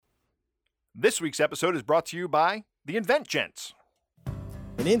This week's episode is brought to you by the Invent Gents.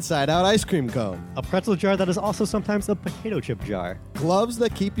 An inside-out ice cream cone. A pretzel jar that is also sometimes a potato chip jar. Gloves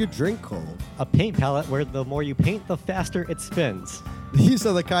that keep your drink cold. A paint palette where the more you paint, the faster it spins. These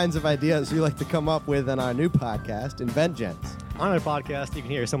are the kinds of ideas we like to come up with in our new podcast, Invent Gents. On our podcast, you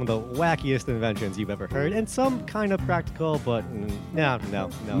can hear some of the wackiest inventions you've ever heard, and some kind of practical, but no.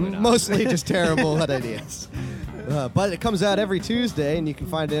 Mostly just terrible ideas. But it comes out every Tuesday, and you can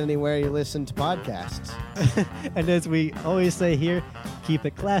find it anywhere you listen to podcasts. And as we always say here, keep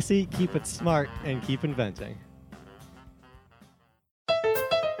it classy, keep it smart, and keep inventing.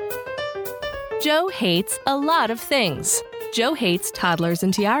 Joe hates a lot of things. Joe hates toddlers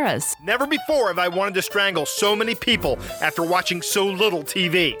and tiaras. Never before have I wanted to strangle so many people after watching so little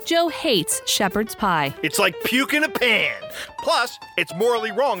TV. Joe hates shepherd's pie. It's like puke in a pan. Plus, it's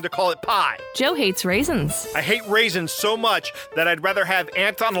morally wrong to call it pie. Joe hates raisins. I hate raisins so much that I'd rather have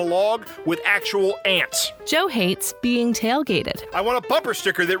ants on a log with actual ants. Joe hates being tailgated. I want a bumper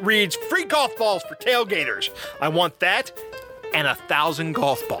sticker that reads, "Free golf balls for tailgaters." I want that and 1,000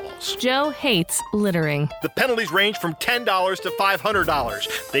 golf balls. Joe hates littering. The penalties range from $10 to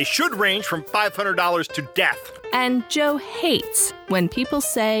 $500. They should range from $500 to death. And Joe hates when people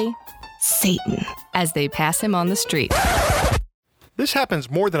say Satan as they pass him on the street. This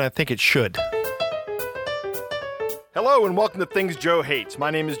happens more than I think it should. Hello and welcome to Things Joe Hates. My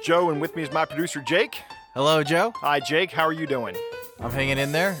name is Joe and with me is my producer Jake. Hello, Joe. Hi Jake, how are you doing? I'm hanging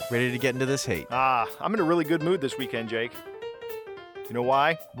in there, ready to get into this hate. I'm in a really good mood this weekend, Jake. You know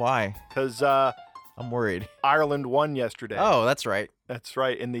why? Why? Because I'm worried. Ireland won yesterday. Oh, that's right. That's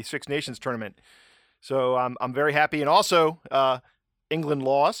right, in the Six Nations tournament. So I'm very happy. And also, England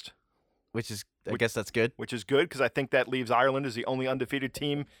lost. I guess that's good. Which is good, because I think that leaves Ireland as the only undefeated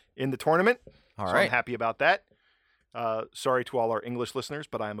team in the tournament. All so right. I'm happy about that. Sorry to all our English listeners,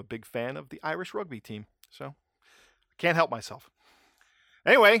 but I am a big fan of the Irish rugby team. So I can't help myself.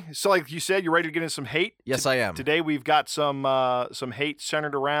 Anyway, so like you said, you're ready to get into some hate? Yes, I am. Today we've got some hate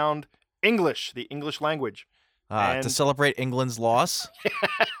centered around English, the English language. To celebrate England's loss,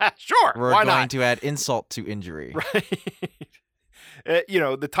 sure, we're why going not? to add insult to injury. Right.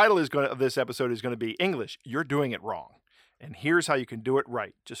 The title of this episode is going to be English, You're Doing It Wrong. And here's how you can do it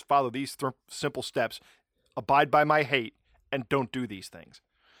right. Just follow these simple steps. Abide by my hate and don't do these things.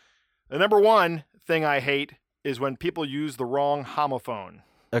 The number one thing I hate is when people use the wrong homophone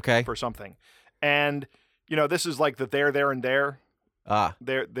Okay. for something. And, this is like the there, and there.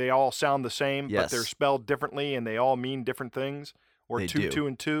 They all sound the same, Yes. but they're spelled differently and they all mean different things. Or They two, do. two,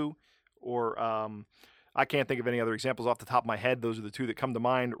 and two. Or I can't think of any other examples off the top of my head. Those are the two that come to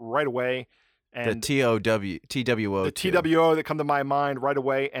mind right away. And The TWO. the TWO that come to my mind right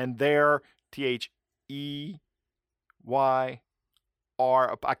away. And there, THEYR.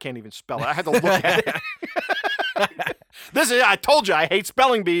 I can't even spell it. I had to look at it. I told you I hate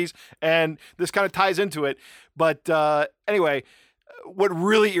spelling bees, and this kind of ties into it. But anyway, what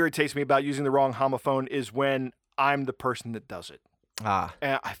really irritates me about using the wrong homophone is when I'm the person that does it.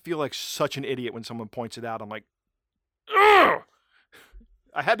 And I feel like such an idiot when someone points it out. I'm like, ugh!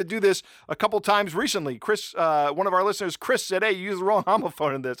 I had to do this a couple times recently. Chris, one of our listeners, Chris, said, "Hey, you used the wrong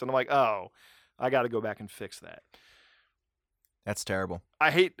homophone in this." And I'm like, oh, I got to go back and fix that. That's terrible. I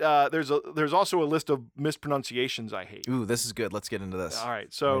hate, there's also a list of mispronunciations I hate. Ooh, this is good. Let's get into this. All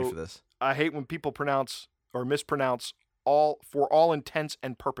right, I'm ready so for this. I hate when people pronounce or mispronounce for all intents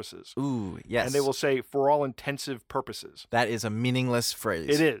and purposes. Ooh, yes. And they will say for all intensive purposes. That is a meaningless phrase.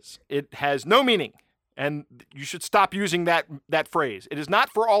 It is. It has no meaning. And you should stop using that phrase. It is not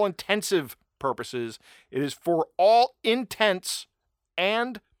for all intensive purposes. It is for all intents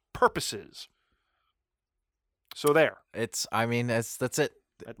and purposes. So there. That's it.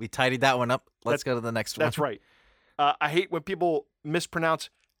 We tidied that one up. Let's go to the next one. That's right. I hate when people mispronounce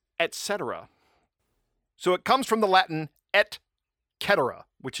etc. So it comes from the Latin et cetera,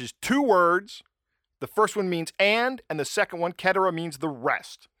 which is two words. The first one means and the second one, cetera, means the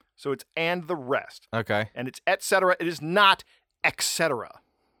rest. So it's and the rest. Okay. And it's et cetera. It is not etc.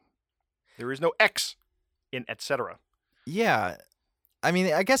 There is no X in et cetera. Yeah. I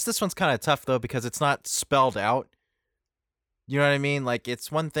mean, I guess this one's kind of tough, though, because it's not spelled out. You know what I mean? Like,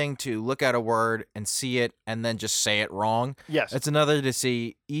 it's one thing to look at a word and see it and then just say it wrong. Yes. It's another to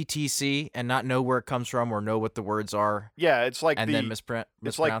see ETC and not know where it comes from or know what the words are. Yeah, it's like and then mispronounce it.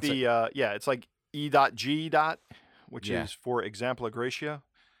 It's like E.G. which is for example gratia,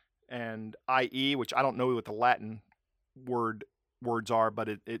 and IE, which I don't know what the Latin words are, but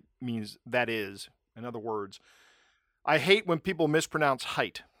it means that is. In other words, I hate when people mispronounce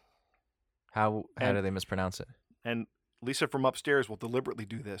height. How do they mispronounce it? And Lisa from upstairs will deliberately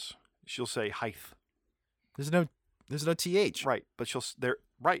do this. She'll say height. There's no th. Right, but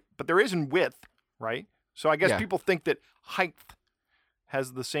but there is in width, right? So I guess Yeah. people think that height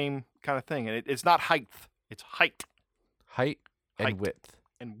has the same kind of thing, and it's not height, it's height Height and Height. width.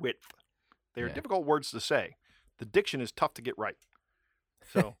 and width. They're Yeah. difficult words to say. The diction is tough to get right.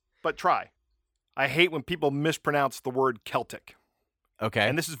 So, but try. I hate when people mispronounce the word Celtic, Okay.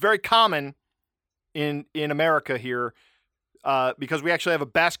 and this is very common in America here because we actually have a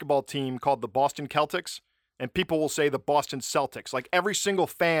basketball team called the Boston Celtics. And people will say the Boston Celtics. Like every single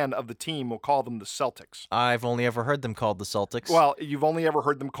fan of the team will call them the Celtics. I've only ever heard them called the Celtics. Well, you've only ever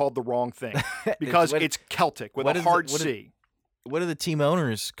heard them called the wrong thing because What- it's Celtic with what a is hard it- what is- C. what do the team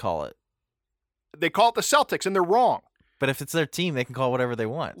owners call it? They call it the Celtics, and they're wrong. But if it's their team, they can call it whatever they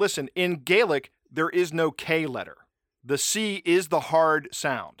want. Listen, in Gaelic, there is no K letter. The C is the hard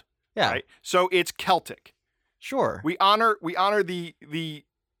sound. Yeah, Right? So it's Celtic. sure. We honor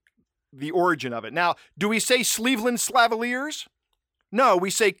the origin of it. Now, do we say Cleveland Slavaliers? No, we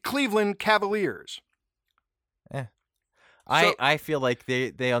say Cleveland Cavaliers. I feel like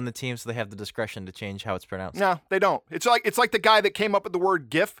they own the team, so they have the discretion to change how it's pronounced. No, they don't. It's like the guy that came up with the word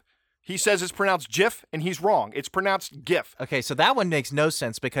GIF. He says it's pronounced GIF, and he's wrong. It's pronounced GIF. Okay, so that one makes no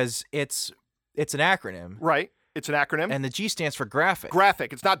sense because it's an acronym, Right? It's an acronym. and the G stands for graphic.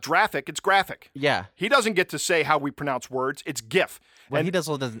 Graphic. It's not graphic. It's graphic. Yeah. He doesn't get to say how we pronounce words. It's GIF. Well, And he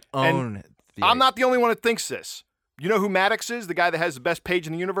doesn't own the. I'm not the only one that thinks this. You know who Maddox is? The guy that has the best page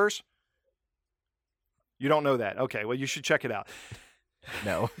in the universe? You don't know that. Okay, well, you should check it out.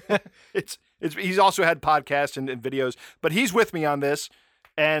 No. He's also had podcasts and videos, but he's with me on this,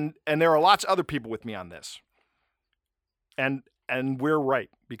 and there are lots of other people with me on this. And we're right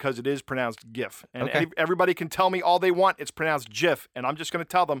because it is pronounced GIF. And Okay. everybody can tell me all they want. It's pronounced GIF, and I'm just going to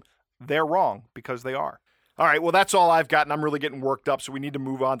tell them they're wrong because they are. All right, well, that's all I've got, and I'm really getting worked up, so we need to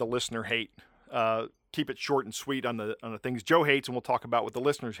move on to listener hate. Keep it short and sweet on the things Joe hates, and we'll talk about what the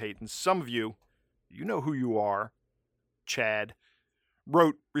listeners hate. And some of you know who you are, Chad,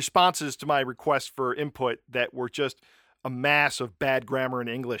 wrote responses to my request for input that were just a mass of bad grammar in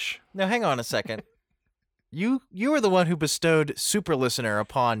English. Now, hang on a second. You were the one who bestowed Super Listener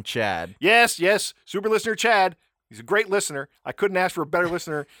upon Chad. Yes, super listener Chad. He's a great listener. I couldn't ask for a better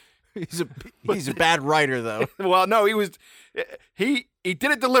listener. He's a bad writer, though. Well, no, he did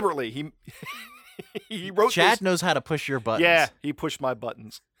it deliberately. He wrote Chad this. knows how to push your buttons. Yeah, he pushed my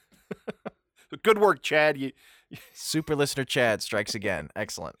buttons. Good work, Chad. Super Listener Chad strikes again.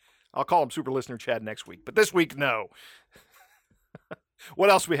 Excellent. I'll call him super listener Chad next week, but this week, no. What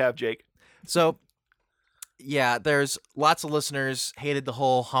else we have, Jake? So, yeah, there's lots of listeners hated the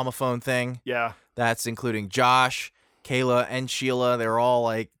whole homophone thing. Yeah. That's including Josh, Kayla, and Sheila. They're all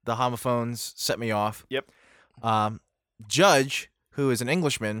like, the homophones set me off. Yep. Judge, who is an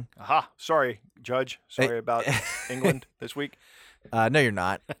Englishman. Aha. Sorry, Judge. Sorry about England this week. No, you're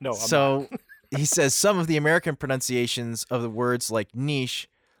not. No, I'm so he says some of the American pronunciations of the words like niche,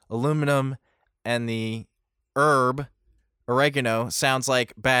 aluminum, and the herb, oregano, sounds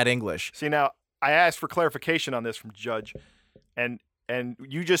like bad English. See, now, I asked for clarification on this from Judge, and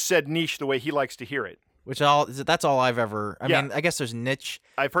you just said niche the way he likes to hear it. That's all I've ever. I Yeah. mean, I guess there's niche,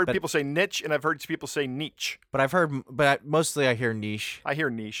 I've heard But- people say niche, and I've heard people say niche. but mostly I hear niche. I hear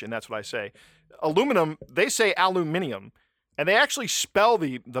niche, and that's what I say. Aluminum, they say aluminium, and they actually spell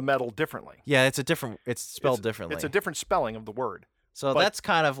the metal differently. Yeah, it's spelled differently. It's a different spelling of the word. So but- that's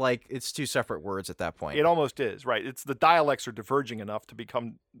kind of like it's two separate words at that point. It almost is, right? It's the dialects are diverging enough to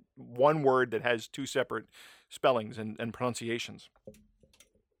become one word that has two separate spellings and pronunciations.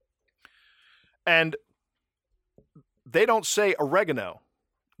 And they don't say oregano.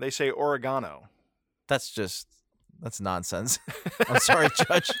 They say oregano. That's nonsense. I'm sorry,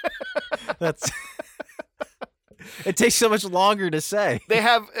 Judge. It takes so much longer to say. They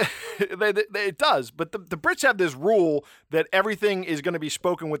have, it does, but the Brits have this rule that everything is going to be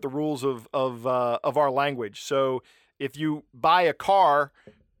spoken with the rules of our language. So if you buy a car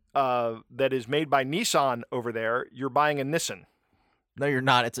that is made by Nissan over there, you're buying a Nissan. No, you're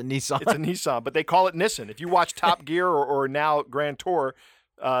not. It's a Nissan. It's a Nissan, but they call it Nissan. If you watch Top Gear or now Grand Tour,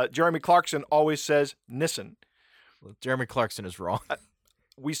 Jeremy Clarkson always says Nissan. Jeremy Clarkson is wrong.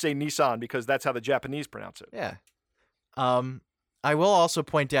 We say Nissan because that's how the Japanese pronounce it. Yeah. I will also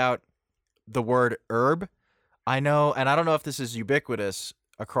point out the word herb. I know, and I don't know if this is ubiquitous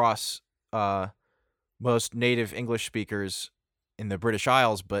across most native English speakers in the British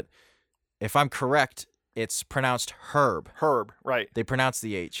Isles, but if I'm correct, it's pronounced herb. Herb, right, They pronounce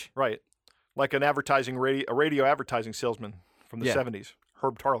the H. right. Like a radio advertising salesman from the Yeah. 70s,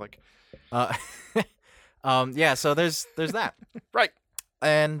 Herb Tarlick. Yeah, so there's that. Right.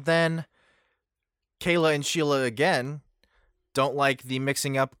 And then Kayla and Sheila again don't like the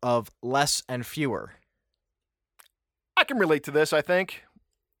mixing up of less and fewer. I can relate to this, I think.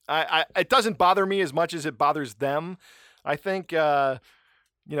 It doesn't bother me as much as it bothers them. I think, I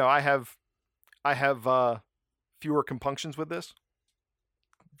have fewer compunctions with this.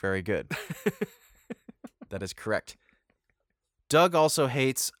 Very good. That is correct. Doug also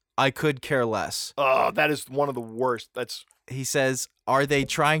hates I could care less. Oh, that is one of the worst. He says, are they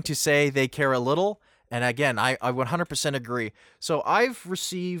trying to say they care a little? And again, I 100% agree. So I've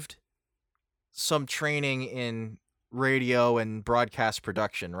received some training in radio and broadcast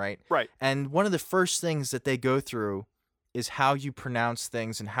production, right? Right. And one of the first things that they go through is how you pronounce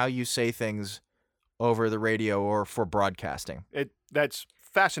things and how you say things over the radio or for broadcasting. That's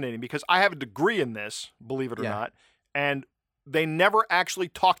fascinating because I have a degree in this, believe it or not, and they never actually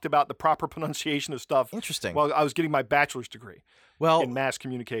talked about the proper pronunciation of stuff. Interesting. Well, I was getting my bachelor's degree in mass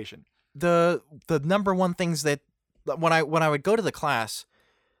communication. The number one things that when I would go to the class,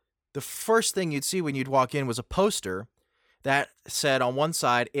 the first thing you'd see when you'd walk in was a poster that said on one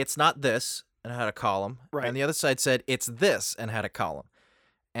side, it's not this, and had a column. Right. And the other side said, it's this, and had a column.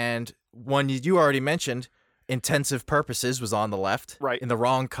 And one you already mentioned, intensive purposes was on the left. Right. In the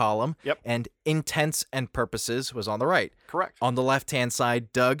wrong column. Yep. And intense and purposes was on the right. Correct. On the left-hand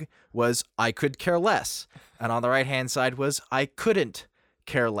side, Doug, was I could care less. And on the right-hand side was I couldn't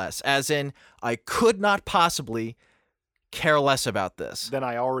care less. As in, I could not possibly care less about this. Than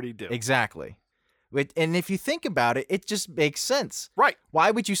I already do. Exactly. And if you think about it, it just makes sense. Right.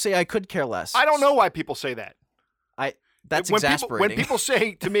 Why would you say I could care less? I don't know why people say that. That's when exasperating. When people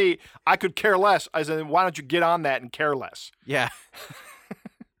say to me, I could care less, I say, why don't you get on that and care less? Yeah.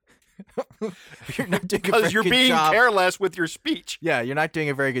 You're not doing a very because you're good being job. careless with your speech. Yeah, you're not doing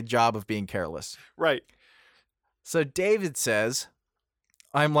a very good job of being careless. Right. So David says,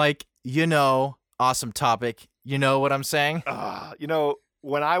 I'm like, awesome topic. You know what I'm saying?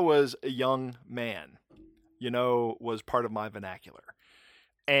 When I was a young man, was part of my vernacular.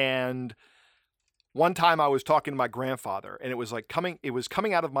 And one time I was talking to my grandfather, and it was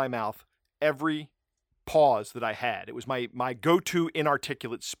coming out of my mouth every pause that I had. It was my go-to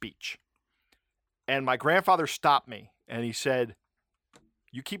inarticulate speech. And my grandfather stopped me, and he said,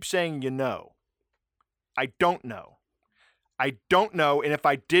 you keep saying I don't know. I don't know, and if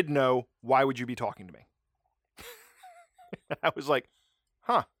I did know, why would you be talking to me? I was like,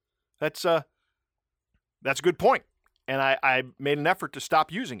 that's a good point. And I made an effort to stop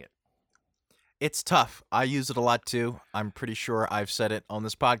using it. It's tough. I use it a lot too. I'm pretty sure I've said it on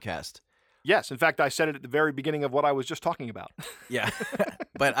this podcast. Yes. In fact, I said it at the very beginning of what I was just talking about. Yeah.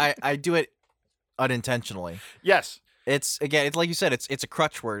 But I do it unintentionally. Yes. It's like you said, it's a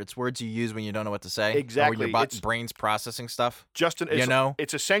crutch word. It's words you use when you don't know what to say. Exactly. Or when your brain's processing stuff.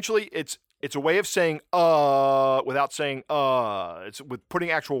 It's essentially, it's a way of saying, without saying, it's with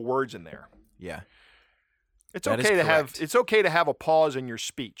putting actual words in there. Yeah. It's okay to have a pause in your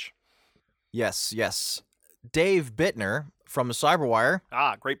speech. Yes. Dave Bittner from the Cyberwire.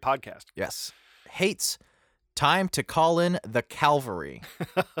 Great podcast. Yes. Hates time to call in the cavalry.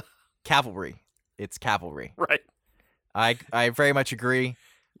 Cavalry. It's cavalry. Right. I very much agree.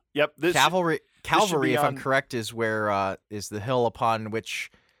 Yep. Cavalry, if I'm correct, is where is the hill upon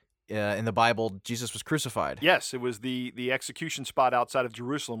which in the Bible Jesus was crucified. Yes, it was the execution spot outside of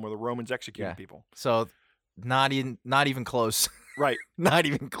Jerusalem where the Romans executed people. So not even close. Right. Not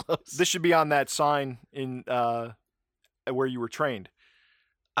even close. This should be on that sign in where you were trained.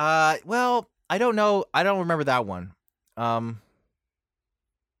 Well, I don't know. I don't remember that one. I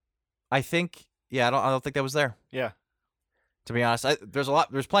think I don't think that was there. Yeah. To be honest,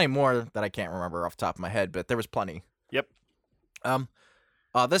 there's plenty more that I can't remember off the top of my head, but there was plenty. Yep.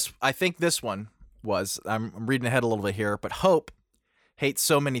 I think this one was, I'm reading ahead a little bit here, but Hope hates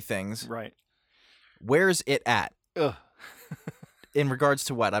so many things. Right. Where's it at? Ugh. In regards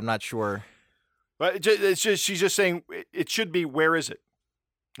to what? I'm not sure. But she's just saying it should be where is it,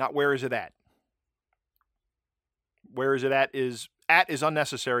 not where is it at. Where is it at is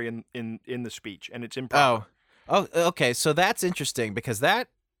unnecessary in the speech, and it's improper. Oh, okay. So that's interesting because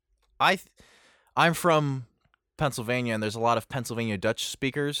I'm from Pennsylvania, and there's a lot of Pennsylvania Dutch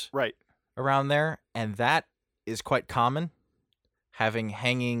speakers right around there, and that is quite common, having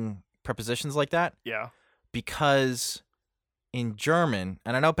hanging prepositions like that. Yeah. Because in German,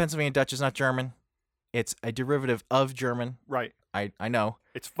 and I know Pennsylvania Dutch is not German, it's a derivative of German. Right. I know.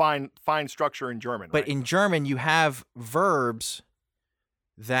 It's fine structure in German. But right? in German, you have verbs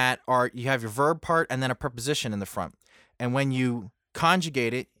that you have your verb part and then a preposition in the front. And when you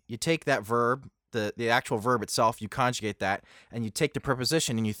conjugate it, you take that verb, the actual verb itself, you conjugate that, and you take the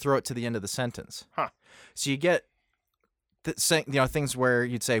preposition and you throw it to the end of the sentence. Huh. So you get things where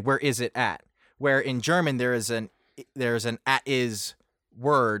you'd say, where is it at? Where in German there's an at is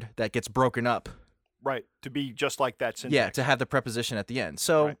word that gets broken up. Right. To be just like that syntax. Yeah, to have the preposition at the end.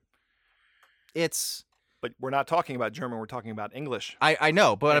 So Right. it's... But we're not talking about German. We're talking about English. I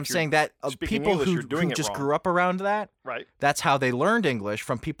know, but If I'm you're saying that speaking people English, who you're doing it just wrong. grew up around that, Right. that's how they learned English,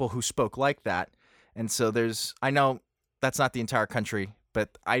 from people who spoke like that. And so I know that's not the entire country,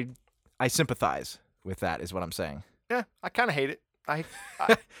 but I sympathize with that, is what I'm saying. Yeah, I kind of hate it. I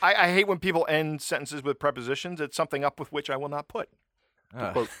hate when people end sentences with prepositions. It's something up with which I will not put.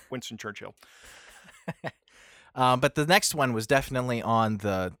 To quote Winston Churchill. But the next one was definitely on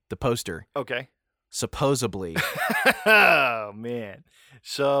the poster. Okay. Supposedly. Oh, man.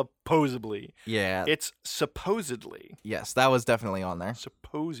 Supposedly. Yeah. It's supposedly. Yes, that was definitely on there.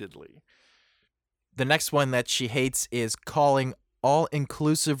 Supposedly. The next one that she hates is calling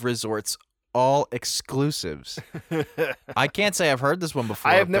all-inclusive resorts all exclusives. I can't say I've heard this one before.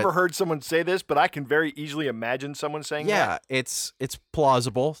 I have never heard someone say this, but I can very easily imagine someone saying that. Yeah, it's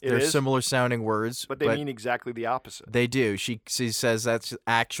plausible. It They're is. similar sounding words. But they mean exactly the opposite. They do. She says that's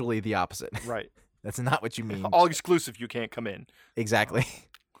actually the opposite. Right. That's not what you mean. All exclusive, you can't come in. Exactly.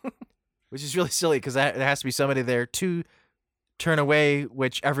 Which is really silly, because there has to be somebody there to turn away,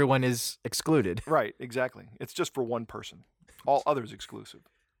 which everyone is excluded. Right, exactly. It's just for one person. All others exclusive.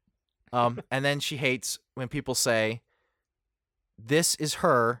 And then she hates when people say, this is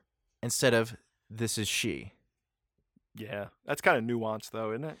her, instead of this is she. Yeah, that's kind of nuanced,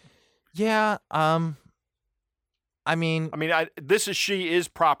 though, isn't it? Yeah. I mean, this is she is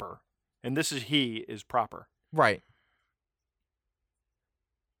proper, and this is he is proper. right.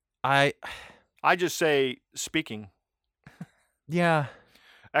 I just say speaking. Yeah.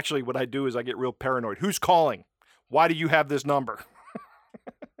 Actually, what I do is I get real paranoid. Who's calling? Why do you have this number?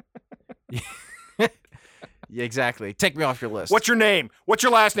 Yeah, exactly. Take me off your list. What's your name? What's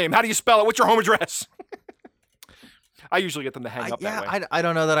your last name? How do you spell it? What's your home address? I usually get them to hang up that way. I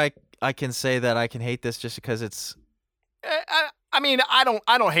don't know that I can say that I can hate this just because it's... I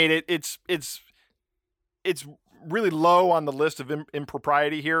don't hate it. It's really low on the list of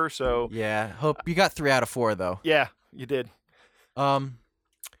impropriety here, so... Yeah. Hope you got 3 out of 4, though. Yeah, you did.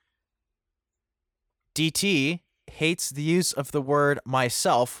 DT hates the use of the word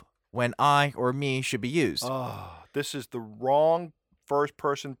myself when I or me should be used. Oh, this is the wrong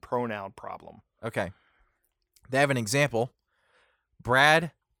first-person pronoun problem. Okay. They have an example.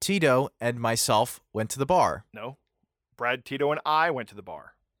 Brad, Tito, and myself went to the bar. No. Brad, Tito, and I went to the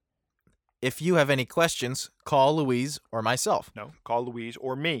bar. If you have any questions, call Louise or myself. No, call Louise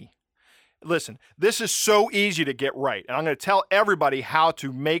or me. Listen, this is so easy to get right, and I'm going to tell everybody how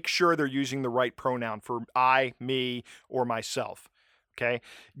to make sure they're using the right pronoun for I, me, or myself. Okay?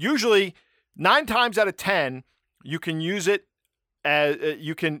 Usually, 9 times out of 10, you can use it as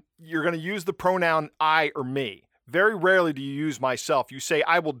you're going to use the pronoun I or me. Very rarely do you use myself. You say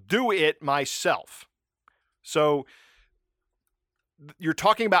I will do it myself. So you're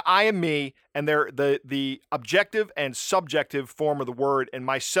talking about I and me, and they're the objective and subjective form of the word, and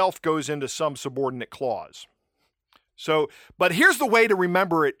myself goes into some subordinate clause. So, but here's the way to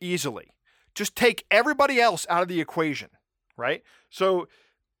remember it easily. Just take everybody else out of the equation, right? So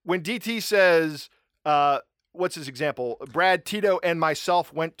when DT says, what's his example? Brad, Tito, and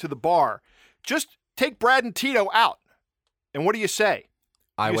myself went to the bar. Just take Brad and Tito out. And what do you say?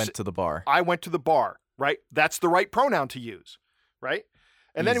 I went to the bar. I went to the bar, right? That's the right pronoun to use. Right?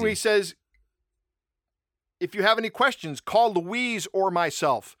 And then when he says, if you have any questions, call Louise or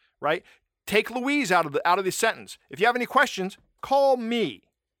myself, right? Take Louise out of the sentence. If you have any questions, call me.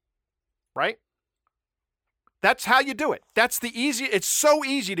 Right? That's how you do it. That's the easy. It's so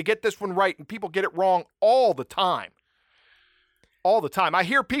easy to get this one right, and people get it wrong all the time. All the time. I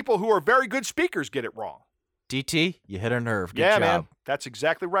hear people who are very good speakers get it wrong. DT, you hit a nerve. Good yeah, job. Man. That's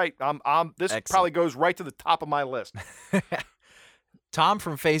exactly right. This Excellent. Probably goes right to the top of my list. Tom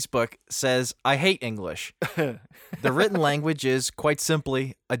from Facebook says, I hate English. The written language is, quite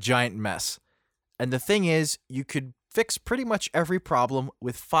simply, a giant mess. And the thing is, you could fix pretty much every problem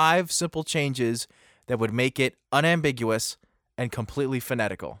with 5 simple changes that would make it unambiguous and completely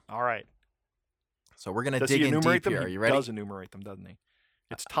phonetical. All right. So we're going to dig in deep here. Are you ready? He does enumerate them, doesn't he?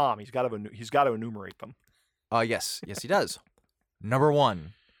 It's Tom. He's got to enumerate them. Yes. Yes, he does. Number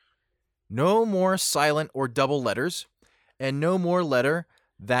 1, no more silent or double letters, and no more letter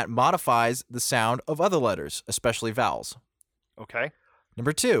that modifies the sound of other letters, especially vowels. Okay.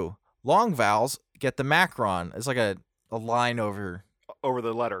 Number 2, long vowels get the macron. It's like a line over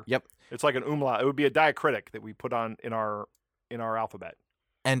the letter. Yep. It's like an umlaut. It would be a diacritic that we put on in our alphabet.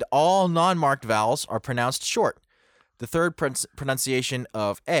 And all non-marked vowels are pronounced short. The third pronunciation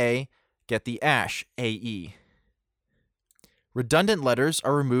of A, get the ash, A-E. Redundant letters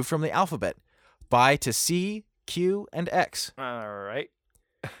are removed from the alphabet. By to C, Q, and X. All right.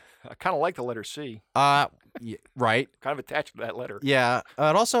 I kind of like the letter C. Right. Kind of attached to that letter. Yeah.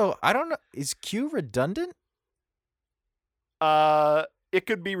 And also, I don't know, is Q redundant? It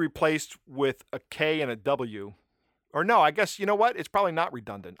could be replaced with a K and a W. Or no, I guess, you know what? It's probably not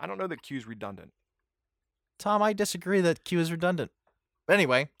redundant. I don't know that Q's redundant. Tom, I disagree that Q is redundant. But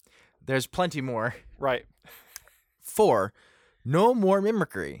anyway, there's plenty more. Right. 4, no more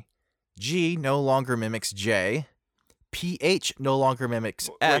mimicry. G no longer mimics J. PH no longer mimics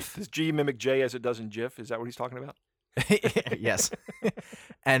F. Wait, does G mimic J as it does in GIF? Is that what he's talking about? Yes.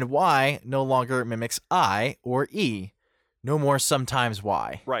 And Y no longer mimics I or E. No more sometimes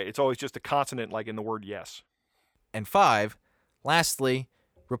Y. Right. It's always just a consonant like in the word yes. And 5, lastly,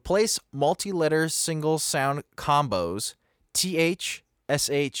 replace multi-letter single sound combos TH,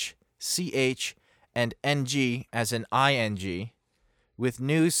 SH, CH, and NG as in ING with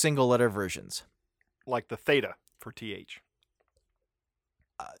new single letter versions. Like the theta for TH.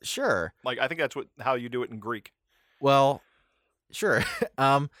 Sure. Like I think that's how you do it in Greek. Well, sure.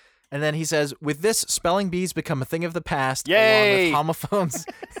 And then he says, with this, spelling bees become a thing of the past, Yay! along with homophones,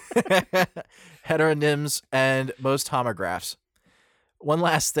 heteronyms, and most homographs. One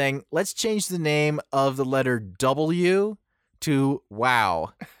last thing. Let's change the name of the letter W to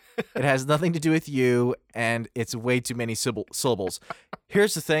wow. It has nothing to do with you, and it's way too many syllables.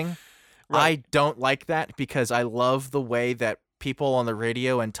 Here's the thing. Right. I don't like that because I love the way that people on the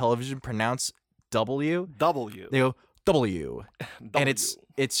radio and television pronounce W. W. They go W. And it's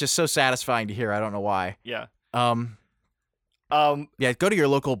just so satisfying to hear. I don't know why. Yeah. Yeah, go to your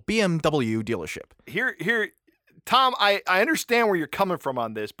local BMW dealership. Here, Tom, I understand where you're coming from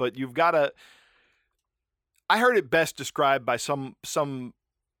on this, but you've got to. I heard it best described by some.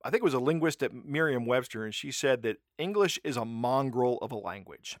 I think it was a linguist at Merriam-Webster, and she said that English is a mongrel of a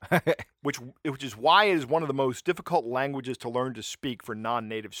language, which is why it is one of the most difficult languages to learn to speak for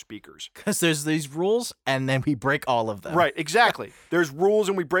non-native speakers. Because there's these rules, and then we break all of them. Right, exactly. There's rules,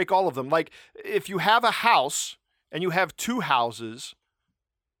 and we break all of them. Like, if you have a house and you have two houses,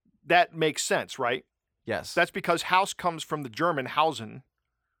 that makes sense, right? Yes. That's because house comes from the German Hausen,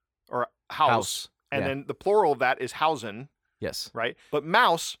 or house. And then the plural of that is Hausen. Yes. Right? But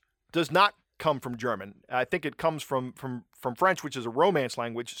mouse does not come from German. I think it comes from French, which is a Romance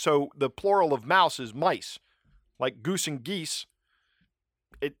language. So the plural of mouse is mice. Like goose and geese.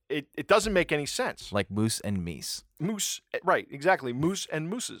 It doesn't make any sense. Like moose and meese. Moose, right, exactly. Moose and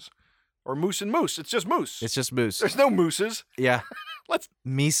mooses. Or moose and moose. It's just moose. It's just moose. There's no mooses. Yeah. Let's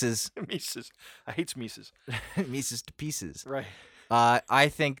Mises. Mises. I hate Mises. Mises to pieces. Right. I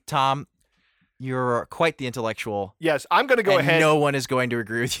think, Tom, you're quite the intellectual. Yes, I'm going to go ahead. No one is going to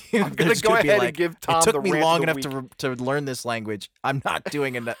agree with you. I'm going to go ahead and give Tom the rant of the week. It took me long enough to learn this language. I'm not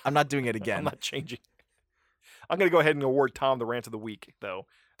doing it. I'm not doing it again. I'm not changing. I'm going to go ahead and award Tom the rant of the week, though.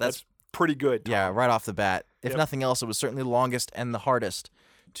 That's pretty good, Tom. Yeah, right off the bat. If nothing else, it was certainly the longest and the hardest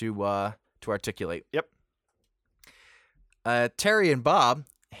to articulate. Yep. Terry and Bob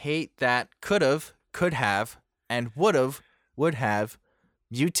hate that could've, could have, and would've, would have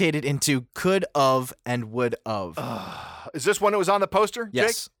mutated into could of and would of. Is this one that was on the poster,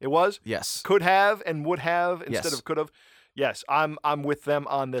 Yes. Jake? It was? Yes. Could have and would have instead Yes. of could have. Yes, I'm with them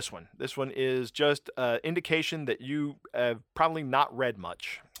on this one. This one is just indication that you have probably not read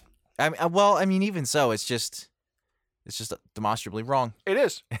much. I mean, even so, it's just demonstrably wrong. It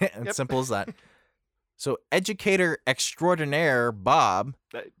is. It's simple as that. So, educator extraordinaire Bob.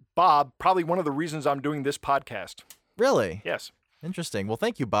 Bob, probably one of the reasons I'm doing this podcast. Really? Yes. Interesting. Well,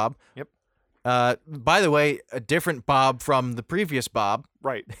 thank you, Bob. Yep. By the way, a different Bob from the previous Bob.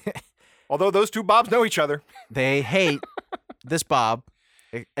 Right. Although those two Bobs know each other. They hate this Bob,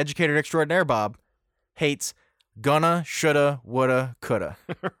 educator extraordinaire Bob, hates gonna, shoulda, woulda, coulda.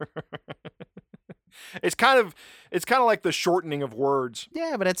 It's kind of like the shortening of words.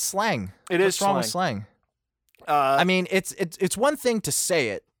 Yeah, but it's slang. What's wrong with slang? I mean, it's one thing to say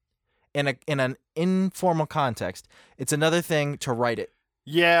it in an informal context. It's another thing to write it.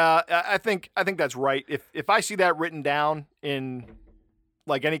 Yeah, I think that's right. If I see that written down in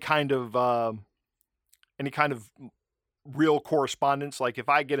like any kind of real correspondence, like if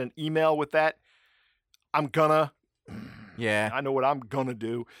I get an email with that, I'm gonna. Yeah. I know what I'm gonna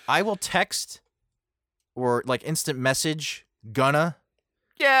do. I will text or like instant message gonna.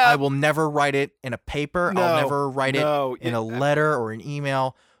 Yeah. I will never write it in a paper. I'll never write it in a letter or an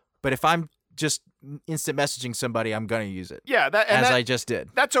email. But if I'm just instant messaging somebody, I'm gonna use it. Yeah, I just did.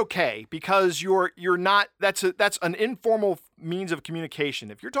 That's okay because you're not. That's an informal means of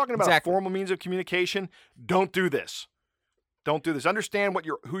communication. If you're talking about a formal means of communication, don't do this. Don't do this. Understand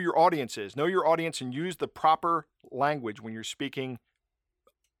who your audience is. Know your audience and use the proper language when you're speaking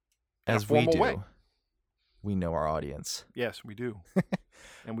in a formal way. We know our audience. Yes, we do.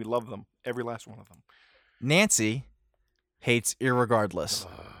 And we love them. Every last one of them. Nancy hates irregardless.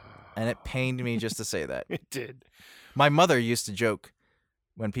 And it pained me just to say that. It did. My mother used to joke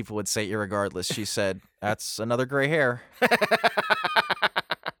when people would say irregardless. She said, "That's another gray hair."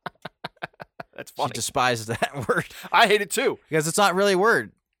 That's funny. She despises that word. I hate it too. Because it's not really a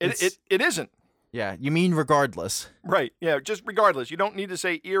word. It isn't. Yeah, you mean regardless. Right. Yeah, just regardless. You don't need to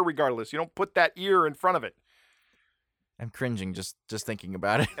say irregardless. You don't put that ear in front of it. I'm cringing just thinking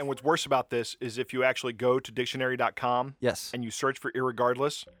about it. And what's worse about this is if you actually go to dictionary.com yes, and you search for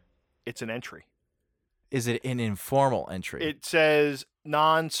irregardless, it's an entry. Is it an informal entry? It says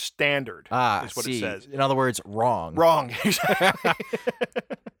non-standard is what it says. In other words, wrong. Wrong.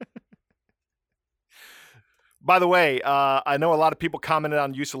 By the way, I know a lot of people commented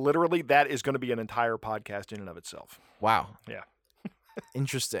on use of literally. That is going to be an entire podcast in and of itself. Wow. Yeah.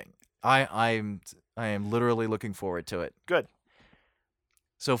 Interesting. I am literally looking forward to it. Good.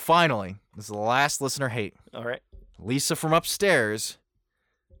 So finally, this is the last listener hate. All right. Lisa from upstairs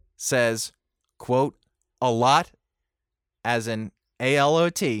says, quote, "A lot, as in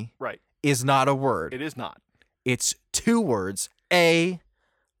A-L-O-T, right, is not a word. It is not. It's 2 words, a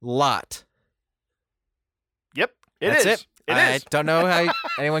lot." Yep, That's is. It I is. don't know how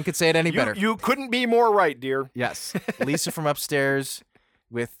anyone could say it any better. You couldn't be more right, dear. Yes. Lisa from upstairs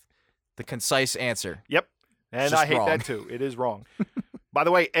with the concise answer. Yep. And I hate that too. It is wrong. By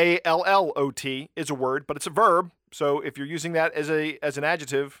the way, A-L-L-O-T is a word, but it's a verb. So if you're using that as an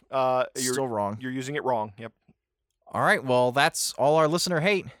adjective, you're still wrong. You're using it wrong. Yep. All right. Well, that's all our listener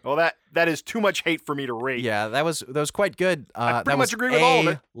hate. Well, that is too much hate for me to rate. Yeah, that was quite good. I pretty that much was agree with all of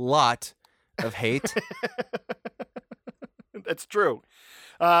it. A lot of hate. That's true.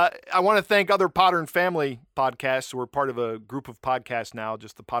 I want to thank other Podern Family podcasts. We're part of a group of podcasts now,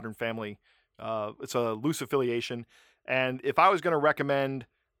 just the Podern Family. It's a loose affiliation. And if I was going to recommend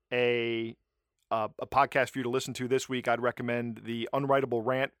a podcast for you to listen to this week, I'd recommend the Unwritable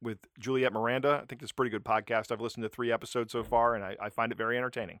Rant with Juliet Miranda. I think it's a pretty good podcast. I've listened to 3 episodes so far, and I find it very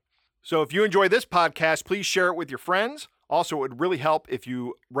entertaining. So if you enjoy this podcast, please share it with your friends. Also, it would really help if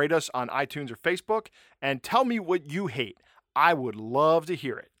you rate us on iTunes or Facebook and tell me what you hate. I would love to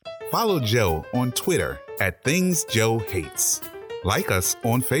hear it. Follow Joe on Twitter at Things Joe Hates. Like us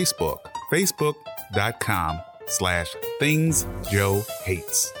on Facebook, facebook.com/Things Joe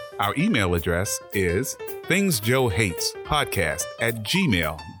Hates. Our email address is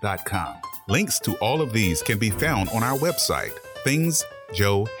thingsjoehatespodcast@gmail.com. Links to all of these can be found on our website,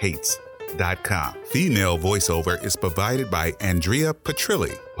 thingsjoehates.com. Female voiceover is provided by Andrea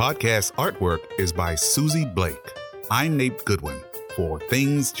Petrilli. Podcast artwork is by Susie Blake. I'm Nate Goodwin for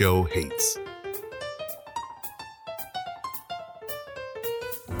Things Joe Hates.